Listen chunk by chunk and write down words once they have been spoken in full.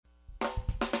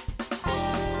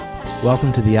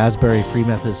Welcome to the Asbury Free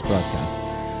Methodist broadcast,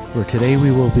 where today we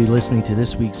will be listening to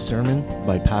this week's sermon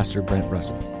by Pastor Brent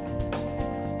Russell.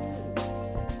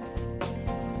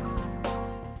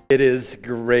 It is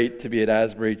great to be at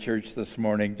Asbury Church this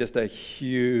morning. Just a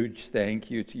huge thank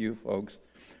you to you folks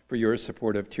for your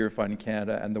support of Tear Fund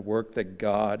Canada and the work that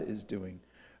God is doing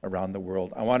around the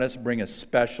world. I want us to bring a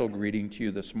special greeting to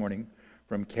you this morning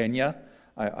from Kenya.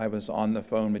 I was on the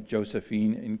phone with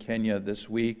Josephine in Kenya this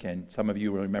week, and some of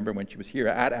you will remember when she was here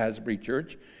at Asbury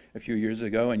Church a few years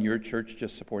ago, and your church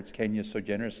just supports Kenya so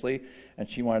generously, and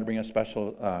she wanted to bring a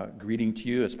special greeting to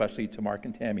you, especially to Mark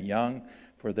and Tammy Young,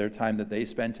 for their time that they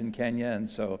spent in Kenya. And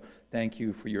so thank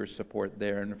you for your support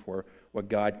there and for what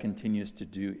God continues to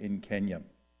do in Kenya.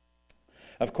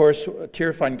 Of course,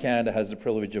 Tear Fund Canada has the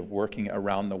privilege of working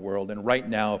around the world. And right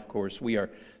now, of course, we are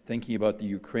thinking about the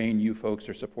Ukraine. You folks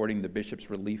are supporting the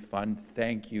Bishop's Relief Fund.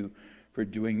 Thank you for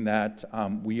doing that.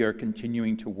 We are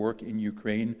continuing to work in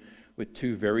Ukraine with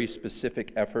two very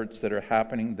specific efforts that are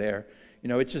happening there. You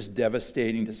know, it's just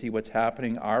devastating to see what's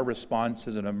happening. Our response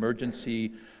is an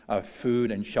emergency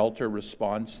food and shelter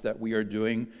response that we are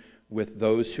doing with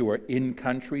those who are in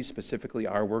country. Specifically,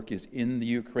 our work is in the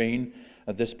Ukraine.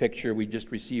 This picture we just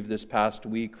received this past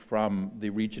week from the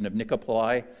region of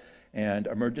Nikopolye, and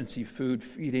emergency food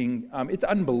feeding. It's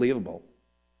unbelievable.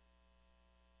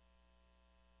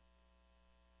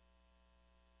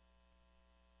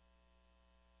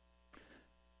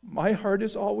 My heart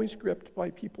is always gripped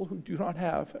by people who do not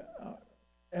have,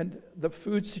 and the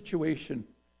food situation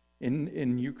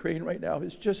in Ukraine right now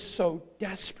is just so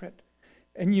desperate.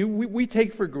 And we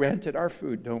take for granted our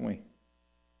food, don't we?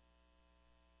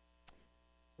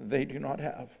 They do not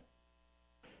have.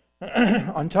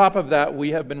 On top of that, we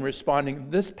have been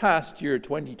responding. This past year,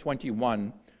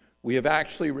 2021, we have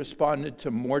actually responded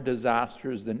to more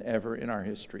disasters than ever in our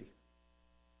history.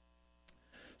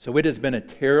 So it has been a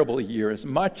terrible year, as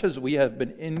much as we have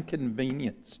been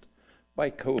inconvenienced by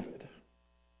COVID.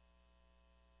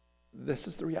 This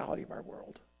is the reality of our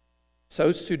world.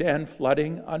 South Sudan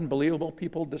flooding, unbelievable,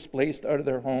 people displaced out of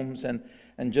their homes and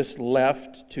just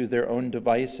left to their own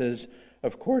devices.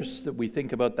 Of course, we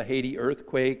think about the Haiti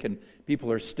earthquake, and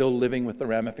people are still living with the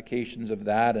ramifications of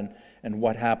that and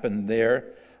what happened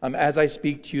there. As I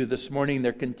speak to you this morning,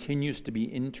 there continues to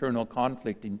be internal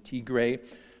conflict in Tigray.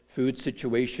 Food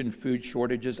situation, food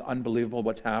shortages, unbelievable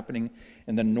what's happening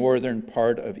in the northern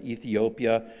part of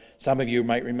Ethiopia. Some of you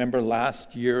might remember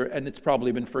last year, and it's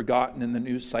probably been forgotten in the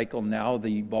news cycle now,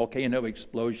 the volcano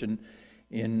explosion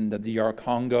in the DR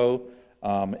Congo.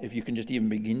 If you can just even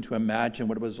begin to imagine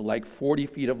what it was like, 40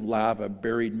 feet of lava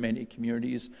buried many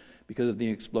communities because of the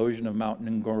explosion of Mount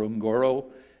Ngorongoro.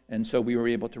 And so we were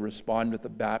able to respond with the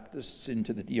Baptists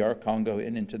into the DR Congo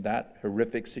and into that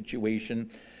horrific situation.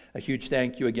 A huge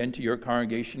thank you again to your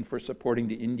congregation for supporting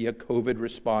the India COVID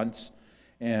response.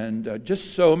 And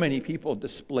just so many people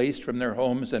displaced from their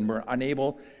homes and were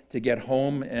unable to get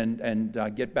home and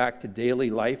get back to daily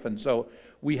life. And so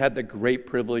we had the great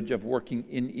privilege of working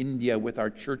in India with our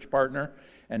church partner,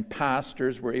 and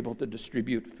pastors were able to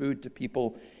distribute food to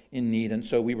people in need. And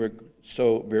so we were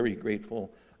so very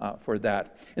grateful for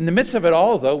that. In the midst of it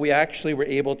all, though, we actually were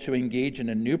able to engage in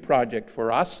a new project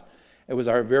for us. It was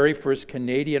our very first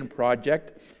Canadian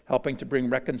project, helping to bring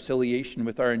reconciliation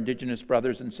with our Indigenous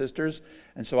brothers and sisters.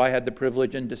 And so I had the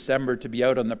privilege in December to be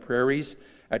out on the prairies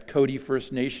at Cody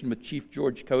First Nation with Chief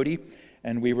George Cody,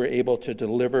 and we were able to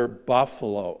deliver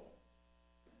buffalo.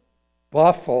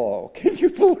 Buffalo, can you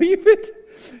believe it?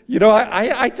 You know,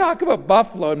 I talk about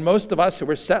buffalo, and most of us who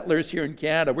are settlers here in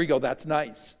Canada, we go, that's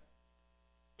nice.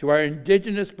 To our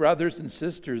Indigenous brothers and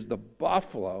sisters, the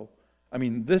buffalo, I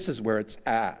mean, this is where it's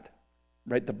at.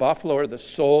 Right, the buffalo are the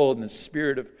soul and the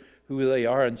spirit of who they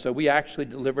are. And so we actually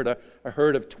delivered a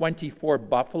herd of 24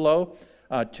 buffalo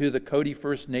to the Cody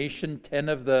First Nation. 10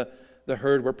 of the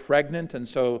herd were pregnant. And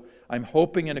so I'm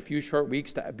hoping in a few short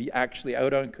weeks to be actually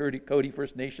out on Cody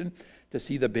First Nation to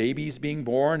see the babies being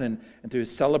born and to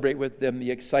celebrate with them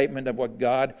the excitement of what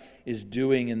God is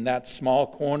doing in that small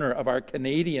corner of our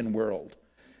Canadian world.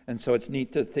 And so it's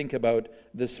neat to think about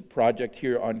this project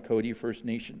here on Cody First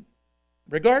Nation.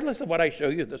 Regardless of what I show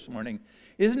you this morning,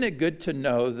 isn't it good to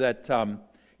know that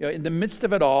in the midst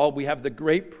of it all, we have the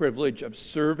great privilege of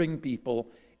serving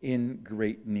people in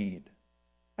great need?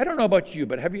 I don't know about you,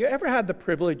 but have you ever had the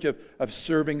privilege of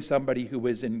serving somebody who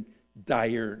is in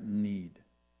dire need?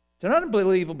 It's an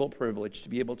unbelievable privilege to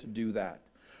be able to do that.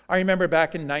 I remember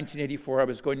back in 1984, I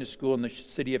was going to school in the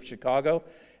city of Chicago,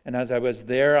 and as I was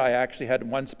there, I actually had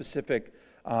one specific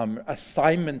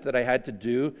assignment that I had to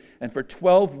do, and for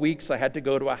 12 weeks I had to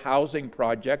go to a housing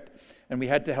project, and we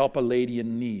had to help a lady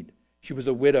in need. She was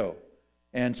a widow.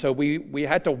 And so we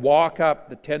had to walk up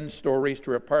the 10 stories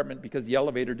to her apartment because the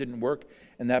elevator didn't work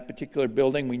in that particular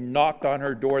building. We knocked on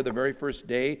her door the very first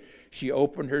day. She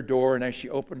opened her door, and as she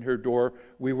opened her door,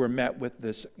 we were met with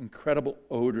this incredible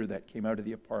odor that came out of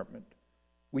the apartment.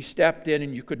 We stepped in,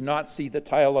 and you could not see the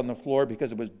tile on the floor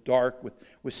because it was dark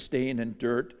with stain and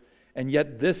dirt. And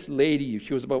yet this lady,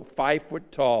 she was about 5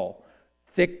 foot tall,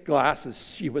 thick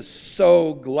glasses. She was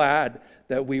so glad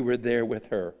that we were there with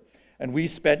her. And we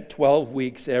spent 12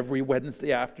 weeks every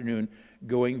Wednesday afternoon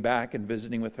going back and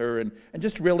visiting with her and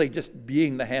just really just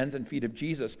being the hands and feet of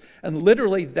Jesus. And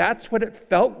literally, that's what it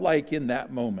felt like in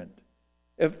that moment.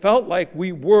 It felt like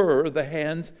we were the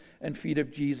hands and feet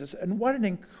of Jesus. And what an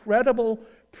incredible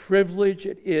privilege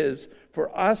it is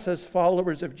for us as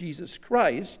followers of Jesus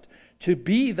Christ to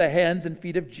be the hands and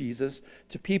feet of Jesus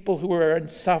to people who are in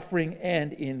suffering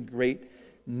and in great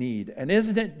need. And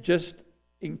isn't it just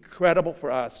incredible for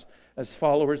us as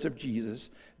followers of Jesus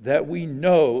that we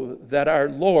know that our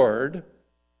Lord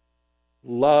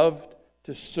loved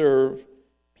to serve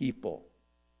people?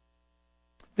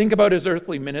 Think about his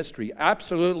earthly ministry.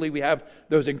 Absolutely, we have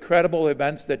those incredible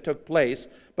events that took place,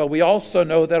 but we also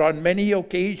know that on many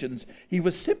occasions he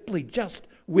was simply just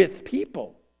with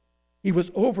people. He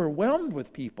was overwhelmed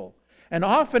with people. And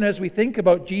often as we think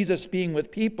about Jesus being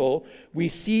with people, we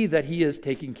see that he is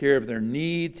taking care of their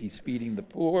needs, he's feeding the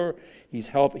poor, he's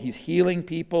healing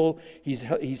people,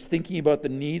 he's thinking about the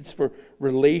needs for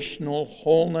relational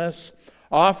wholeness.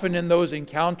 Often in those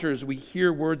encounters we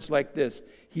hear words like this: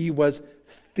 he was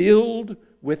filled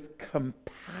with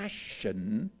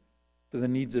compassion for the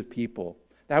needs of people.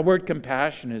 That word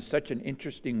compassion is such an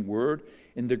interesting word.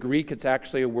 In the Greek, it's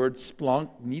actually a word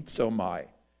splanchnizomai.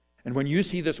 And when you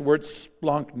see this word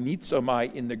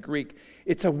splanchnizomai in the Greek,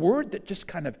 it's a word that just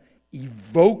kind of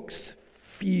evokes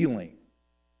feeling.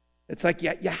 It's like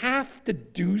you have to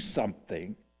do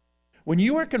something. When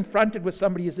you are confronted with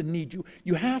somebody who's in need,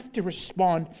 you have to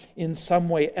respond in some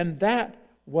way. And that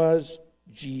was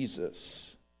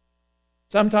Jesus.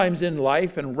 Sometimes in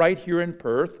life, and right here in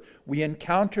Perth, we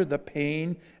encounter the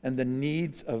pain and the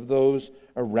needs of those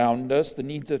around us, the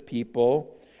needs of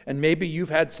people. And maybe you've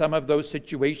had some of those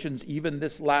situations even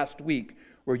this last week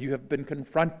where you have been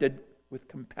confronted with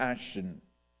compassion.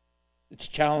 It's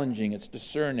challenging, it's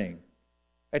discerning.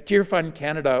 At Tear Fund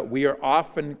Canada, we are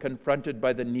often confronted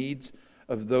by the needs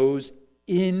of those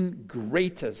in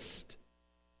greatest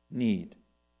need.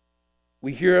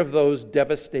 We hear of those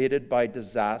devastated by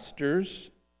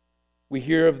disasters. We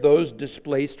hear of those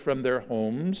displaced from their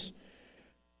homes.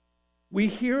 We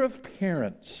hear of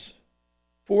parents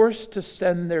forced to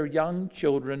send their young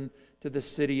children to the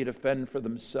city to fend for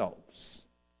themselves.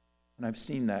 And I've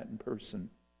seen that in person.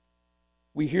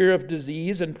 We hear of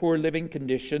disease and poor living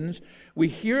conditions. We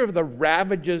hear of the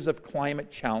ravages of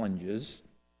climate challenges.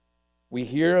 We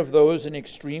hear of those in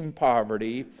extreme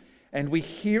poverty. And we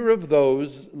hear of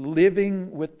those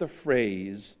living with the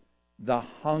phrase, the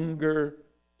hunger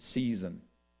season.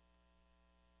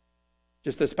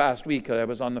 Just this past week, I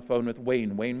was on the phone with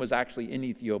Wayne. Wayne was actually in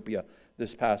Ethiopia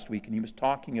this past week, and he was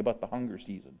talking about the hunger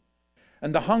season.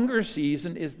 And the hunger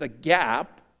season is the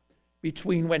gap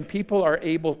between when people are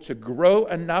able to grow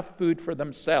enough food for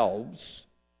themselves,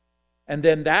 and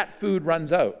then that food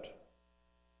runs out.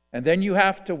 And then you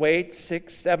have to wait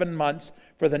 6-7 months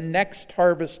for the next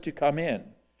harvest to come in.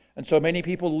 And so many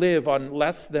people live on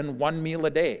less than one meal a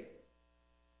day.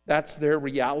 That's their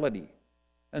reality.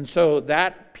 And so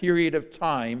that period of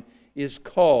time is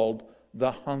called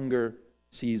the hunger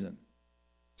season.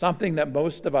 Something that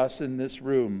most of us in this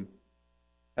room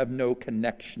have no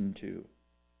connection to.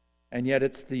 And yet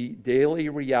it's the daily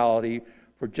reality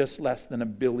for just less than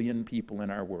 1 billion people in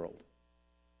our world.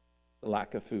 The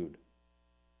lack of food.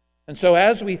 And so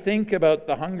as we think about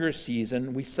the hunger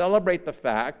season, we celebrate the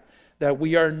fact that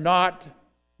we're not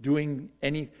doing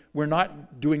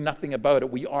nothing about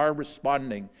it. We are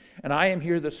responding. And I am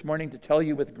here this morning to tell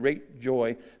you with great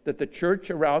joy that the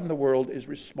church around the world is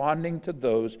responding to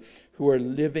those who are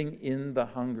living in the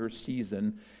hunger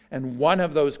season. And one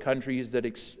of those countries that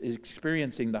is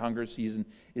experiencing the hunger season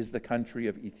is the country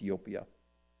of Ethiopia.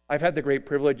 I've had the great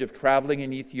privilege of traveling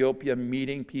in Ethiopia,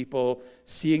 meeting people,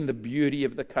 seeing the beauty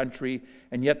of the country,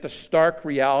 and yet the stark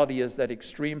reality is that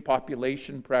extreme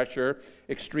population pressure,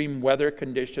 extreme weather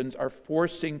conditions are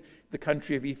forcing the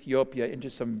country of Ethiopia into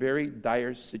some very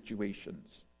dire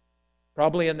situations.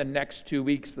 Probably in the next 2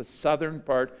 weeks, the southern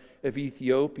part of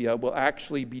Ethiopia will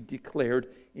actually be declared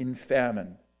in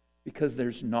famine because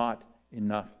there's not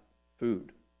enough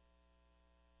food.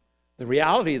 The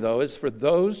reality, though, is for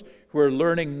those who are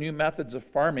learning new methods of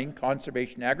farming,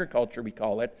 conservation agriculture we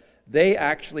call it, they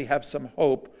actually have some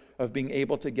hope of being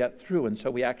able to get through. And so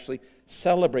we actually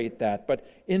celebrate that. But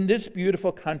in this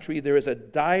beautiful country, there is a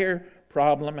dire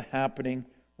problem happening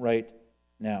right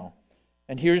now.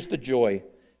 And here's the joy.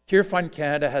 Tear Fund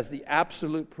Canada has the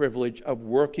absolute privilege of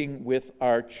working with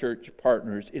our church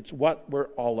partners. It's what we're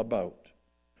all about.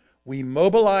 We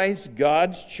mobilize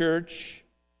God's church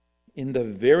in the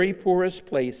very poorest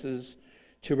places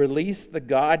to release the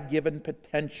God-given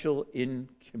potential in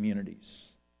communities.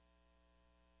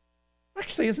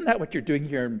 Actually, isn't that what you're doing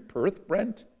here in Perth,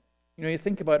 Brent? You know, you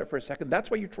think about it for a second.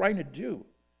 That's what you're trying to do.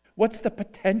 What's the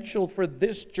potential for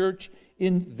this church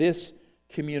in this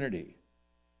community?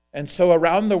 And so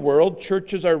around the world,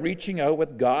 churches are reaching out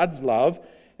with God's love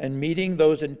and meeting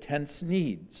those intense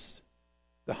needs.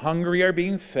 The hungry are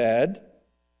being fed,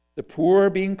 the poor are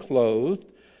being clothed,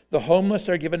 the homeless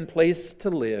are given place to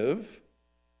live,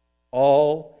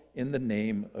 all in the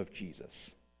name of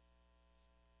Jesus.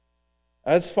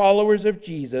 As followers of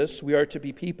Jesus, we are to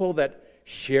be people that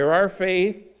share our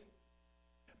faith,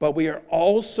 but we are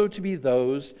also to be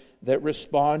those that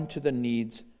respond to the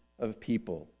needs of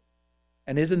people.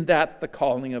 And isn't that the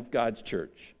calling of God's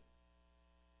church?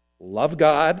 Love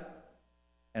God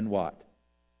and what?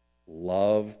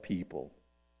 Love people.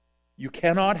 You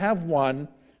cannot have one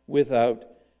without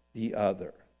the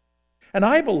other. And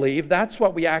I believe that's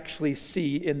what we actually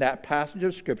see in that passage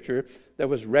of Scripture that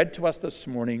was read to us this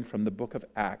morning from the book of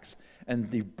Acts and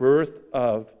the birth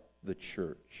of the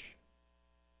church.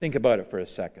 Think about it for a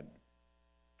second.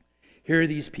 Here are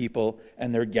these people,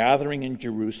 and they're gathering in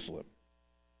Jerusalem.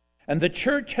 And the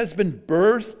church has been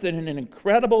birthed in an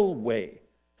incredible way.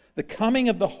 The coming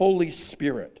of the Holy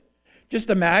Spirit. Just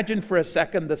imagine for a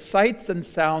second the sights and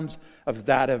sounds of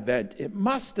that event. It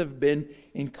must have been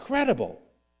incredible.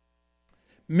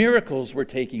 Miracles were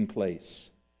taking place.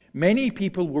 Many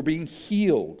people were being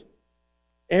healed.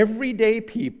 Everyday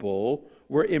people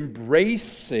were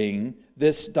embracing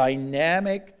this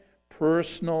dynamic,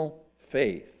 personal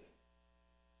faith.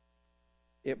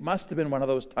 It must have been one of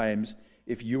those times,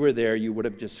 if you were there, you would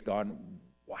have just gone,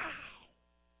 wow,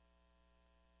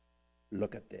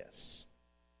 look at this.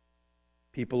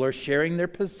 People are sharing their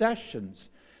possessions.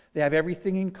 They have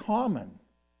everything in common.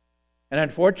 And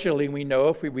unfortunately, we know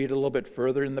if we read a little bit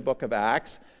further in the book of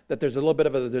Acts, that there's a little bit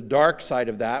of the dark side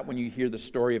of that when you hear the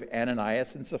story of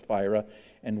Ananias and Sapphira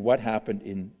and what happened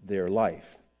in their life.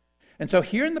 And so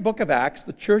here in the book of Acts,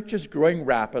 the church is growing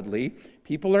rapidly.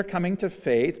 People are coming to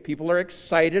faith. People are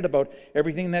excited about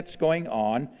everything that's going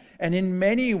on. And in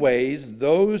many ways,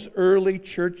 those early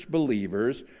church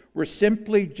believers were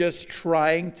simply just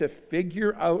trying to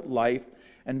figure out life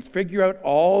and figure out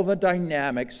all the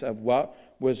dynamics of what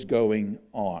was going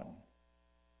on.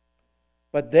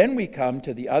 But then we come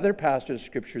to the other passage of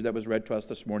Scripture that was read to us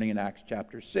this morning in Acts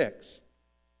chapter 6.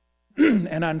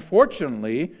 And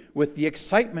unfortunately, with the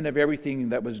excitement of everything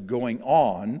that was going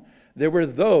on, there were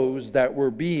those that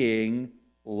were being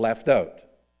left out.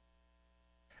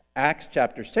 Acts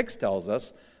chapter 6 tells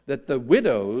us that the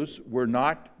widows were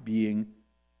not being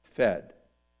fed.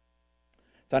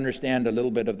 To understand a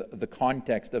little bit of the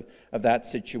context of that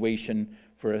situation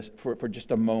for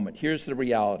just a moment, here's the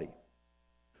reality.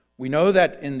 We know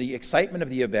that in the excitement of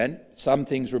the event, some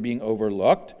things were being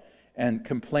overlooked and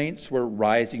complaints were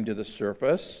rising to the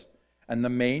surface, and the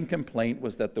main complaint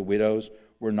was that the widows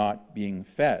were not being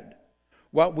fed.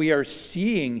 What we are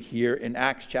seeing here in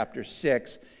Acts chapter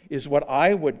 6 is what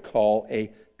I would call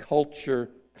a culture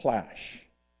clash.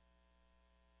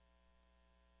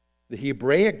 The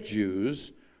Hebraic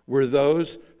Jews were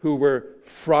those who were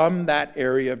from that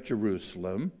area of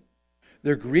Jerusalem.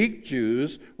 The Greek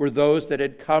Jews were those that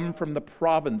had come from the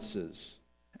provinces,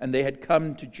 and they had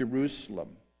come to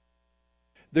Jerusalem.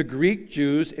 The Greek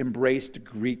Jews embraced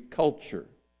Greek culture.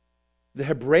 The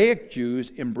Hebraic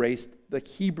Jews embraced the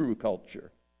Hebrew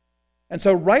culture. And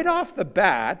so right off the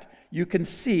bat, you can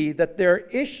see that there are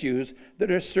issues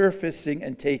that are surfacing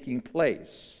and taking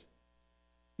place.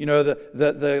 You know,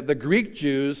 the Greek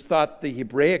Jews thought the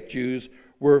Hebraic Jews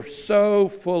were so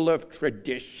full of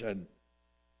tradition,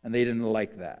 and they didn't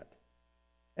like that.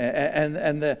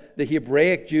 And the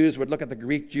Hebraic Jews would look at the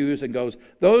Greek Jews and goes,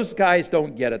 those guys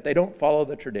don't get it. They don't follow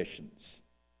the traditions.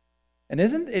 And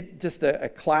isn't it just a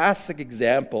classic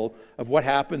example of what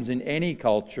happens in any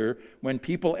culture when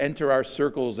people enter our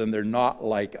circles and they're not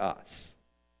like us?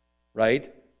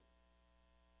 Right?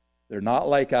 They're not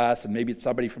like us, and maybe it's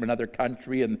somebody from another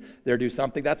country and they're doing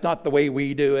something. That's not the way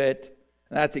we do it.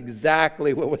 And that's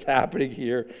exactly what was happening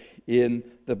here in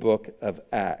the book of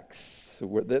Acts.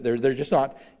 So they're just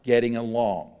not getting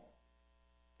along.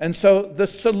 And so the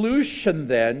solution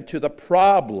then to the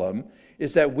problem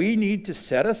is that we need to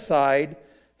set aside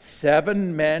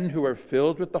 7 men who are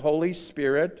filled with the Holy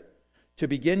Spirit to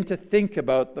begin to think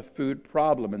about the food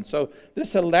problem. And so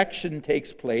this election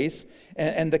takes place,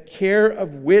 and the care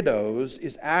of widows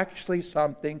is actually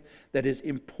something that is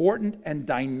important and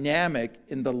dynamic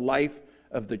in the life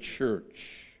of the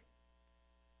church.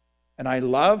 And I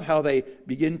love how they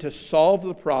begin to solve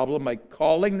the problem by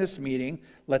calling this meeting.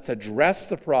 Let's address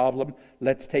the problem.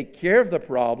 Let's take care of the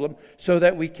problem so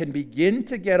that we can begin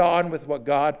to get on with what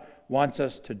God wants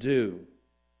us to do.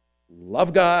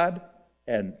 Love God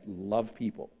and love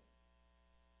people.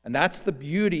 And that's the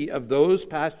beauty of those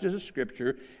passages of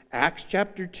Scripture, Acts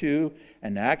chapter 2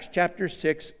 and Acts chapter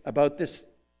 6, about this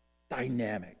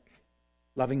dynamic,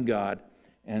 loving God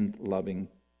and loving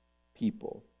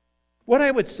people. What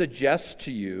I would suggest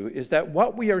to you is that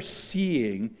what we are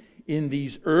seeing in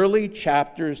these early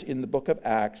chapters in the book of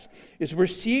Acts is we're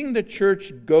seeing the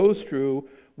church go through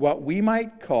what we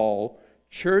might call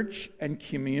church and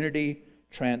community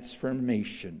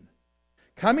transformation,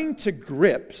 coming to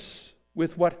grips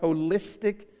with what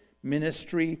holistic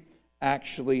ministry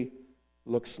actually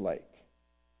looks like.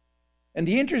 And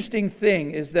the interesting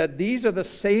thing is that these are the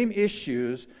same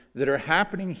issues that are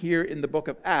happening here in the book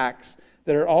of Acts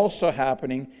that are also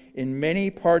happening in many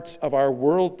parts of our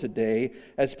world today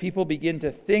as people begin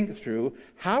to think through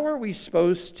how are we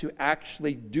supposed to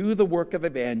actually do the work of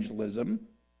evangelism,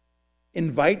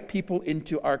 invite people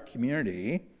into our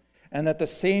community, and at the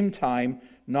same time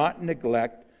not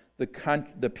neglect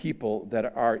the people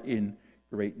that are in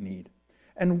great need.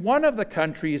 And one of the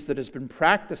countries that has been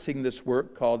practicing this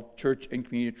work called church and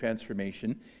community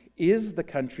transformation is the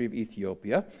country of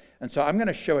Ethiopia. And so I'm going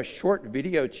to show a short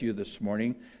video to you this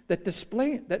morning that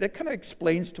it kind of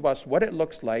explains to us what it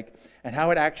looks like and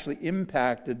how it actually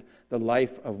impacted the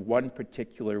life of one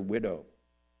particular widow.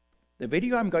 The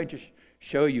video I'm going to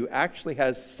show you actually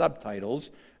has subtitles,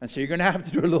 and so you're going to have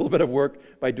to do a little bit of work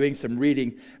by doing some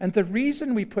reading. And the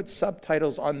reason we put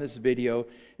subtitles on this video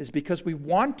is because we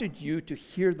wanted you to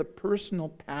hear the personal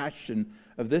passion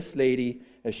of this lady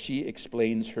as she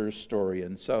explains her story.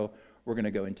 And so we're going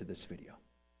to go into this video.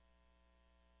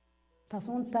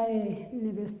 Tasuntai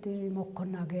nigesti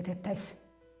mokkonna geetettais.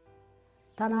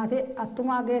 Tanaati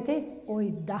attuma geeti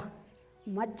oidda.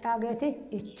 Macca geeti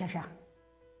ichchasha.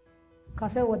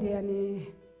 Kase wodiyani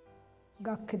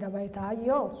gakkidabay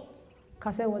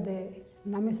kase wode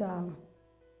namisa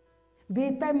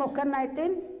biittay mokkenna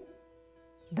ittiin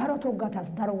daro tuggatas,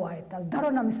 daro waayettas,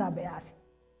 daro namisa be'aasi.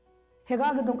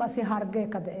 Hegaa giddon qassi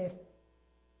hargeekka de'ees.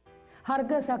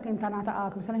 Hargee sakin tanaata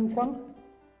aakimsana hinkuwan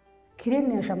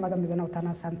kirinniya shammada mizanawu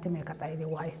tana santimeekka xayidi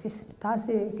waayissis.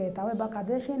 Taasi keetaaway baqa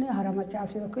deeshin hara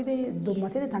maccaasiyo ekkidi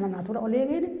dummatidi tana naatuura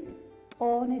oliigiin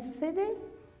xoonissidi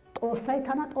Xoossay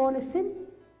tana xoonissin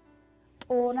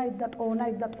xoonayidda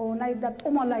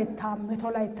xuma layttaa,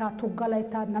 meto layttaa, tugga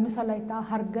layttaa, namisa layttaa,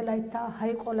 harge layttaa,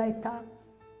 hayqo layttaa.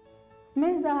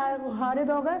 Miiza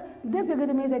haaridooge defi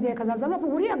gidi miiza deeka zazzalof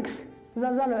wuri aggis.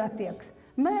 Zazzalo atti aggis.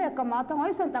 Mee akka maatan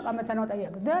hoysan xaqametanoo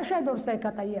xayyaggis. Deeshay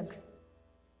dorsaykka xayyaggis.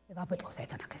 Hegaappe Xoossay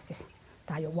tana kessis.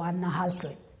 Taayyo waannaa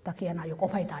halchoy takiyanaayyo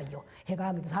qofay taayyo.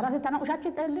 Hegaa gidis harasi tana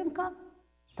ushachi xeellinka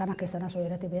tana kessana soo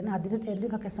irratti beenna. Haddidi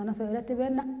xeellinka kessana soo irratti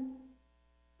beenna.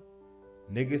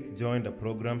 Negist joined a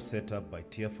program set up by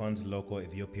Tearfund's local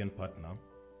Ethiopian partner,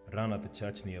 run at the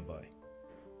church nearby.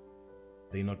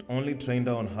 They not only trained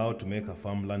her on how to make her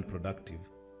farmland productive,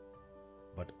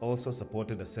 but also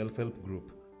supported a self-help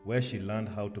group where she learned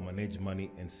how to manage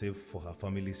money and save for her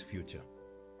family's future.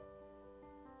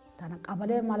 Tana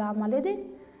qabale mala maledi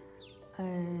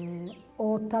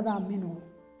oottada minu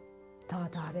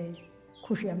taataare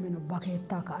kushiya minu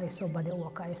bakeettaa ka'eessoo bade'uwa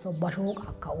ka'eessoo bashooqa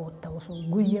akka oottawusu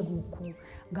guyye guukku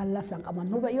gallassan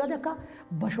qabannu be'iyoodekka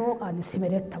bashooqaan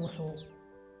simerettawusu.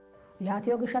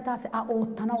 Yaatiyo gishshataasi a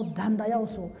oottanawu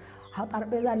dandayawusu. Ha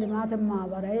xarpheezaa limaate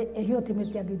maabaray ehiyo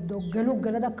timirtiya giddo gelu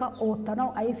geladakka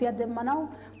oottanawu ayfiya demmanawu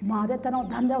maadettanawu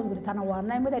dandayawusu gidi tana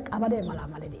waanna immide qabalee malaa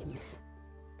maledi immis.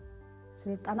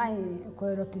 Silxanay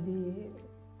koyrottidi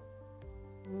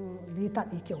biittaa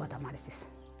xiikkiyogaa tamaarissis.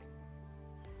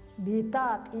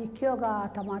 Biittaa xiikkiyogaa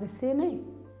tamaarissini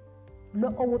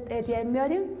lo'o wuxxeetiya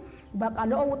immiyoodin baqa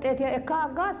lo'o wuxxeetiya ekka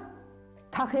aggaas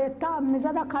ta keettaa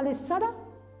mizada kalissada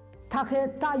ta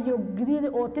keettaayyo gidiin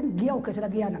oottin giyawu keessada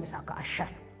giyaa namisaa akka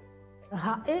ashshas.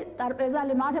 Ha'i xarpheezaa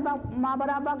limaate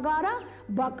maabaraa baggaara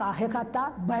baqa he kattaa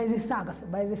bayzissaagas.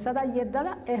 Bayzissada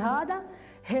yeddada ehaada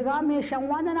hegaa meeshaan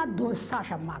waanana dorsaa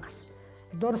shammaagas.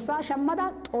 Dorsaa shammada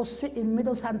Xoossi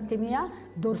immido santimiyaa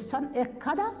dorsan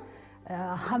ekkada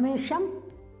ha meeshaan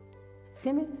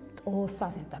simi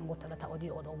Xoossa sinttan wottada ta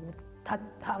odiyo odo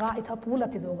hagaa eta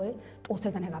puulattidoogee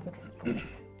Xoossay tana hegaappe kessi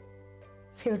punnis.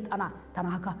 Silxxanaa tana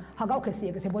hagawu kessi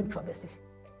yeegise bonchchuwa bessis.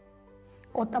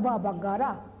 Qoxxabaa baggaara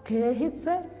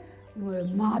keehippe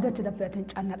maadettidappe attin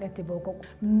cannaqettibookko.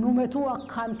 Nu metuwa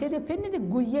kanttidi pinnidi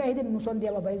guyye ehidi nu son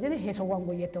diyaba bayzzidi he sohuwan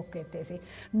guyye tokkeettees.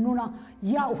 Nuna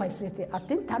yaa ufayssipeetti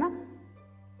attin tana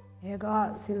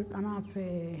hegaa silxxanaappe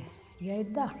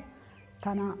yaydda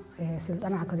tana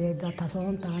silxxanaakka yaydda ta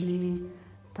son taani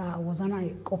ta wozanay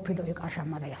qoppido iqaa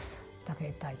shammada yas ta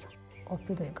keettaayyo.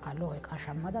 Qoppido iqaa lo'o iqaa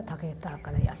shammada ta keettaa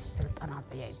akkada yas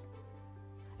silxxanaappe yaydda.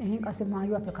 Ehin qassi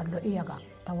maayuwaappe kan lo'iyagaa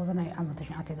ta wozanay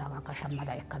amotishin attidaagaa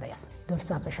shammada ekkada yas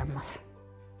dorssaappe shammas.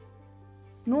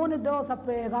 Nuuni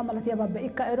doosappe hegaa malatiyaba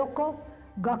be'ikka erokko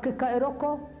gakkikka erokko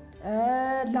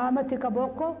laamettikka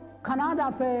bookko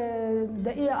Kanaadaappe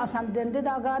de'iya asan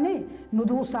dendidaagaani nu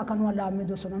duussaakka nuna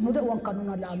laammidosona nu de'uwankka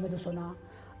nuna laammidosona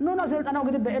nuna silxxanawu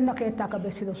gidi be'enna keettaakka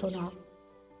bessidosona.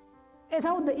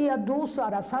 Etawu de'iya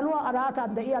duussaara saluwa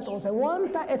araataan de'iya Xoossay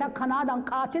wontta eta Kanaadan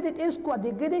qaattidi xiskkuwa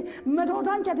diggidi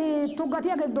metootanchchati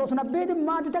tuggatiyaageeti doosona biidi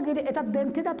maaddite giidi eta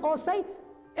denttida Xoossay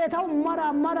etawu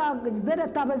maraa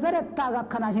zerettaappe zerettaa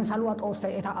gakkanaashin saluwa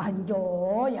Xoossay eta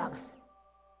anjjoo yaagas.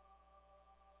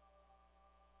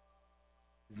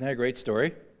 Isn't that a great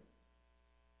story?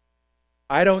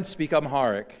 I don't speak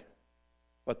Amharic,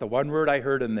 but the one word I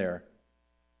heard in there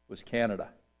was Canada.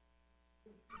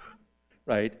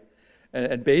 Right?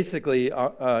 And basically,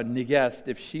 Nigest,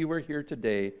 if she were here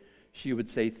today, she would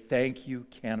say, "Thank you,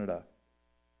 Canada.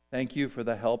 Thank you for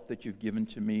the help that you've given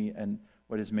to me and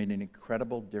what has made an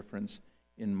incredible difference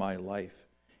in my life."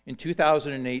 In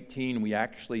 2018, we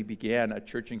actually began a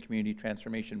church and community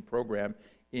transformation program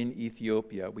in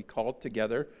Ethiopia. We called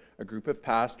together a group of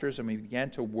pastors and we began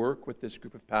to work with this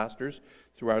group of pastors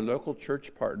through our local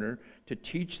church partner to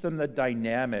teach them the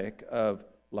dynamic of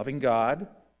loving God,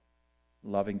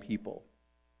 loving people.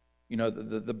 You know,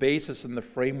 the basis and the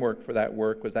framework for that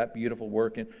work was that beautiful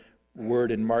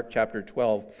word in Mark chapter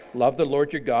 12. Love the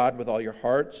Lord your God with all your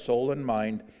heart, soul, and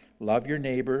mind. Love your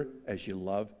neighbor as you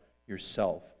love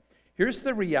yourself. Here's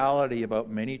the reality about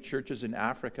many churches in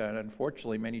Africa and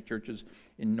unfortunately many churches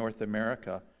in North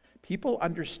America. People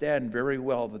understand very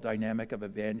well the dynamic of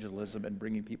evangelism and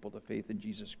bringing people to faith in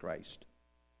Jesus Christ.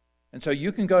 And so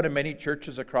you can go to many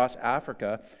churches across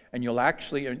Africa and you'll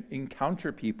actually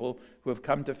encounter people who have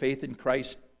come to faith in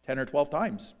Christ 10 or 12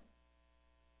 times.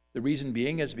 The reason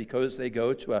being is because they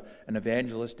go to an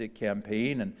evangelistic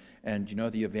campaign and you know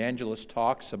the evangelist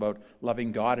talks about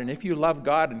loving God. And if you love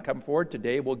God and come forward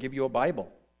today, we'll give you a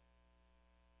Bible.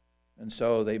 And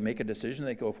so they make a decision,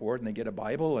 they go forward and they get a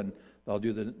Bible and they'll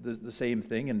do the same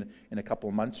thing in a couple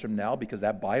of months from now because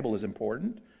that Bible is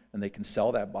important. And they can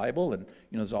sell that Bible, and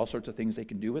you know there's all sorts of things they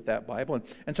can do with that Bible.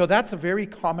 And so that's a very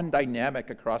common dynamic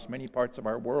across many parts of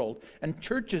our world. And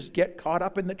churches get caught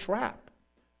up in the trap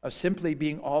of simply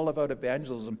being all about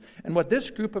evangelism. And what this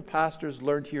group of pastors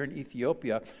learned here in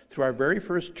Ethiopia through our very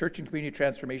first church and community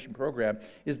transformation program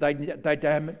is the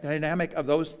dynamic of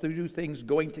those two things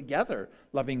going together,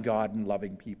 loving God and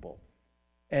loving people.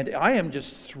 And I am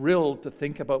just thrilled to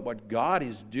think about what God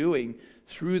is doing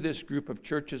through this group of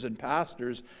churches and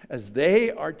pastors as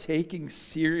they are taking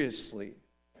seriously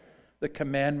the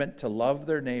commandment to love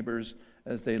their neighbors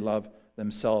as they love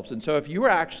themselves. And so if you were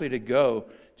actually to go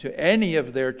to any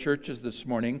of their churches this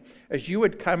morning, as you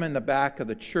would come in the back of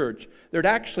the church, there'd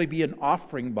actually be an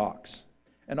offering box.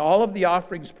 And all of the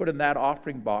offerings put in that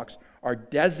offering box are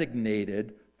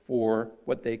designated for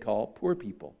what they call poor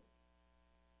people.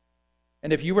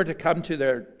 And if you were to come to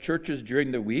their churches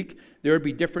during the week, there would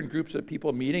be different groups of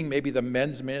people meeting, maybe the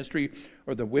men's ministry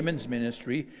or the women's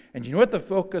ministry. And you know what the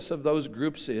focus of those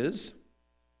groups is?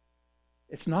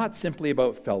 It's not simply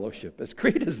about fellowship, as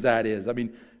great as that is. I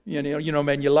mean, you know,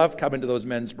 man, you love coming to those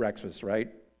men's breakfasts,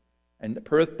 right? And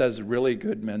Perth does really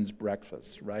good men's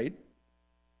breakfasts, right?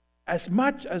 As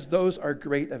much as those are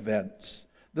great events,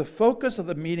 the focus of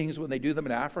the meetings when they do them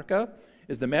in Africa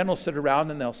is the men will sit around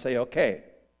and they'll say, okay,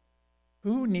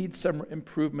 who needs some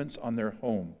improvements on their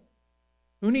home?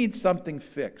 Who needs something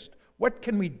fixed? What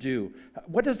can we do?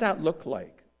 What does that look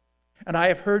like? And I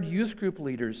have heard youth group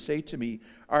leaders say to me,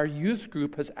 our youth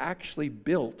group has actually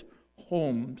built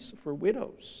homes for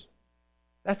widows.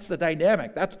 That's the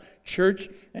dynamic. That's church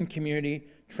and community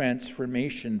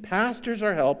transformation. Pastors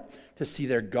are helped to see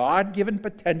their God-given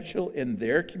potential in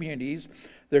their communities.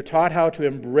 They're taught how to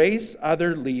embrace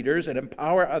other leaders and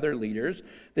empower other leaders.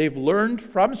 They've learned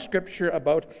from Scripture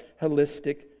about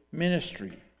holistic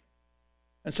ministry.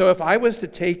 And so if I was to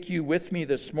take you with me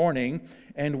this morning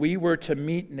and we were to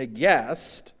meet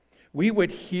Nigest, we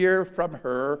would hear from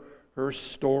her her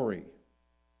story.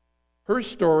 Her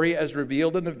story, as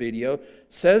revealed in the video,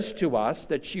 says to us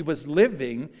that she was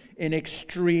living in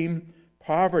extreme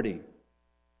poverty.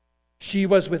 She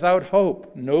was without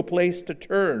hope, no place to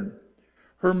turn.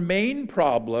 Her main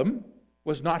problem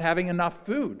was not having enough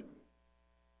food.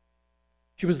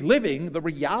 She was living the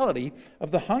reality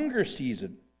of the hunger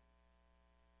season.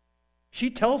 She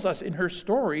tells us in her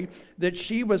story that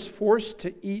she was forced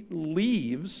to eat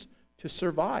leaves to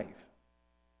survive.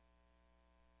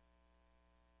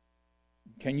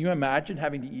 Can you imagine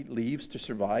having to eat leaves to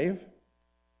survive?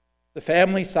 The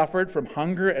family suffered from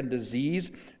hunger and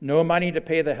disease, no money to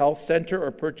pay the health center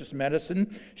or purchase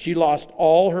medicine. She lost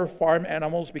all her farm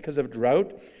animals because of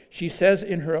drought. She says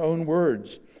in her own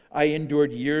words, "I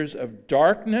endured years of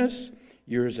darkness,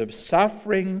 years of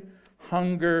suffering,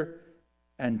 hunger,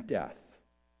 and death."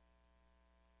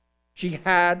 She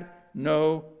had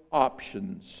no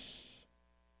options.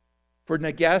 For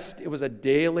Nagest, it was a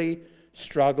daily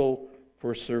struggle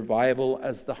for survival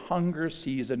as the hunger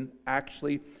season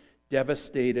actually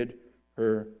devastated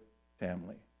her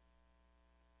family.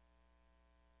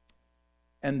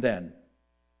 And then,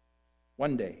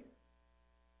 one day,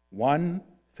 one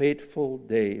fateful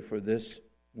day for this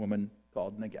woman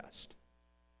called Nagest,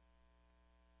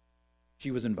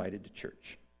 she was invited to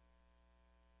church.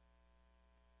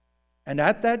 And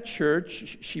at that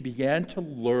church, she began to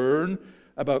learn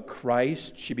about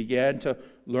Christ. She began to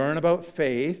learn about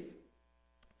faith.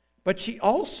 But she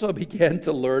also began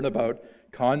to learn about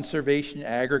conservation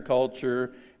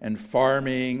agriculture and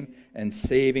farming and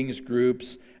savings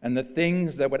groups and the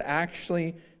things that would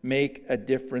actually make a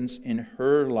difference in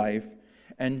her life.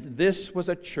 And this was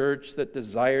a church that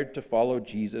desired to follow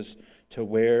Jesus to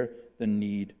where the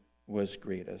need was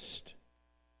greatest.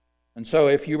 And so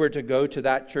if you were to go to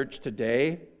that church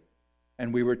today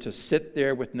and we were to sit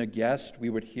there with Nagest,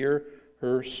 we would hear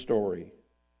her story.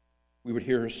 We would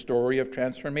hear her story of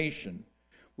transformation.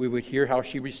 We would hear how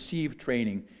she received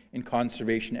training in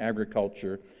conservation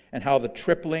agriculture and how the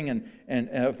tripling and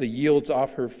of the yields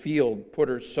off her field put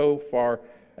her so far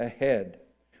ahead.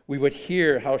 We would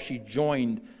hear how she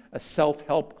joined a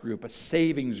self-help group, a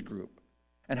savings group,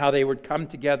 and how they would come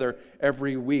together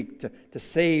every week to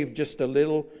save just a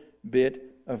little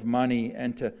bit of money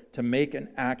and to make an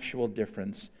actual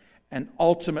difference. And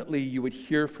ultimately, you would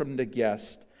hear from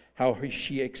Nagest how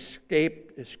she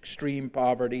escaped extreme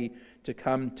poverty to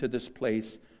come to this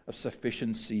place of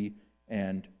sufficiency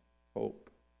and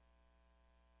hope.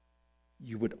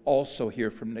 You would also hear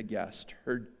from Nagest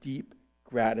her deep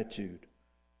gratitude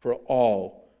for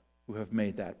all who have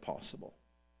made that possible.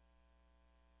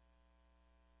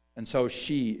 And so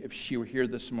she, if she were here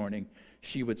this morning,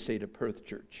 she would say to Perth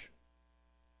Church,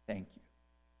 "Thank you.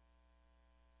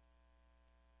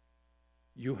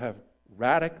 You have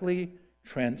radically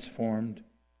transformed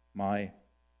my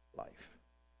life."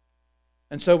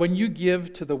 And so when you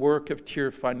give to the work of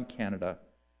Tear Fund Canada,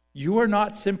 you are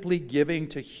not simply giving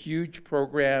to huge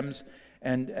programs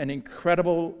and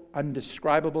incredible,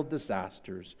 undescribable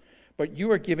disasters, but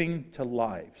you are giving to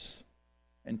lives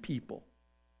and people.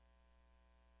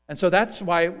 And so that's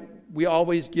why we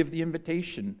always give the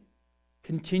invitation.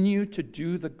 Continue to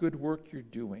do the good work you're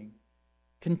doing.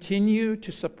 Continue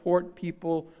to support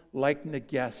people like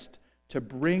Nagest to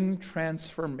bring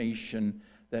transformation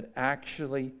that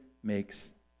actually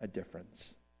makes a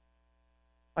difference.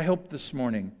 I hope this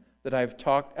morning that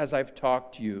as I've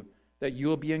talked to you, that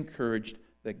you'll be encouraged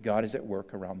that God is at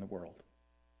work around the world.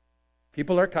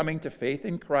 People are coming to faith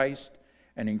in Christ,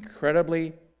 and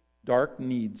incredibly dark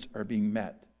needs are being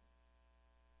met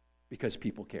because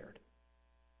people cared,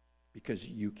 because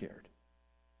you cared.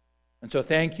 And so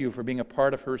thank you for being a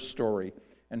part of her story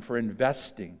and for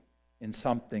investing in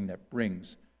something that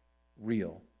brings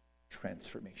real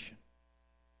transformation.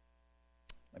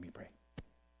 Let me pray.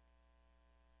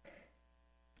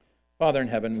 Father in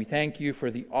heaven, we thank you for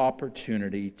the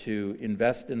opportunity to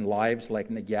invest in lives like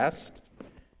Nagest.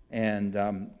 And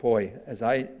boy, as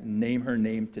I name her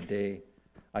name today,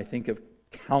 I think of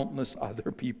countless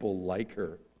other people like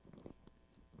her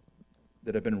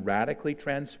that have been radically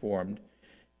transformed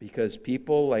because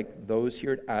people like those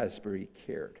here at Asbury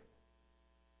cared.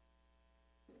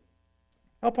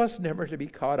 Help us never to be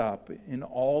caught up in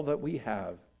all that we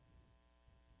have,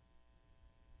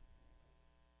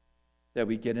 that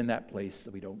we get in that place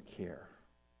that we don't care.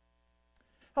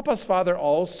 Help us, Father,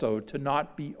 also to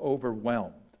not be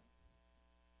overwhelmed.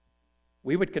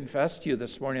 We would confess to you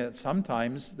this morning that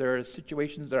sometimes there are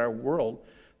situations in our world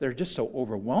that are just so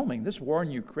overwhelming. This war in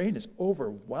Ukraine is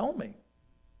overwhelming.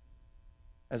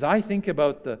 As I think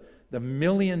about the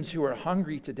millions who are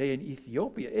hungry today in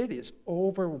Ethiopia, it is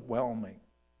overwhelming.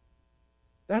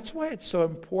 That's why it's so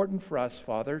important for us,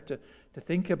 Father, to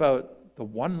think about the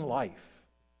one life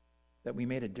that we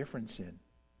made a difference in.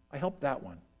 I helped that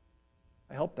one.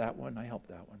 I helped that one. I helped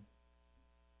that one.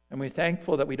 And we're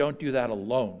thankful that we don't do that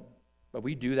alone, but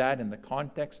we do that in the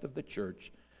context of the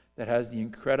church that has the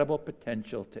incredible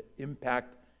potential to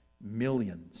impact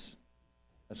millions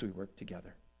as we work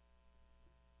together.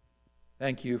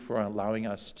 Thank you for allowing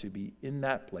us to be in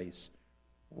that place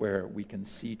where we can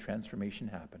see transformation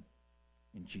happen.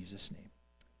 In Jesus' name,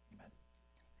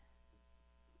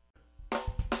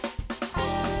 amen.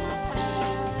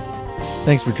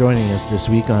 Thanks for joining us this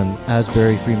week on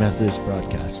Asbury Free Methodist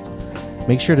Broadcast.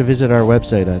 Make sure to visit our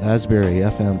website at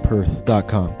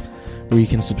asburyfmperth.com, where you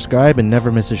can subscribe and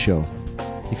never miss a show.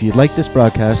 If you'd like this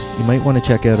broadcast, you might want to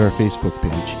check out our Facebook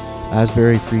page,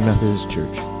 Asbury Free Methodist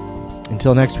Church.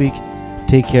 Until next week,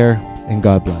 take care and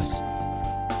God bless.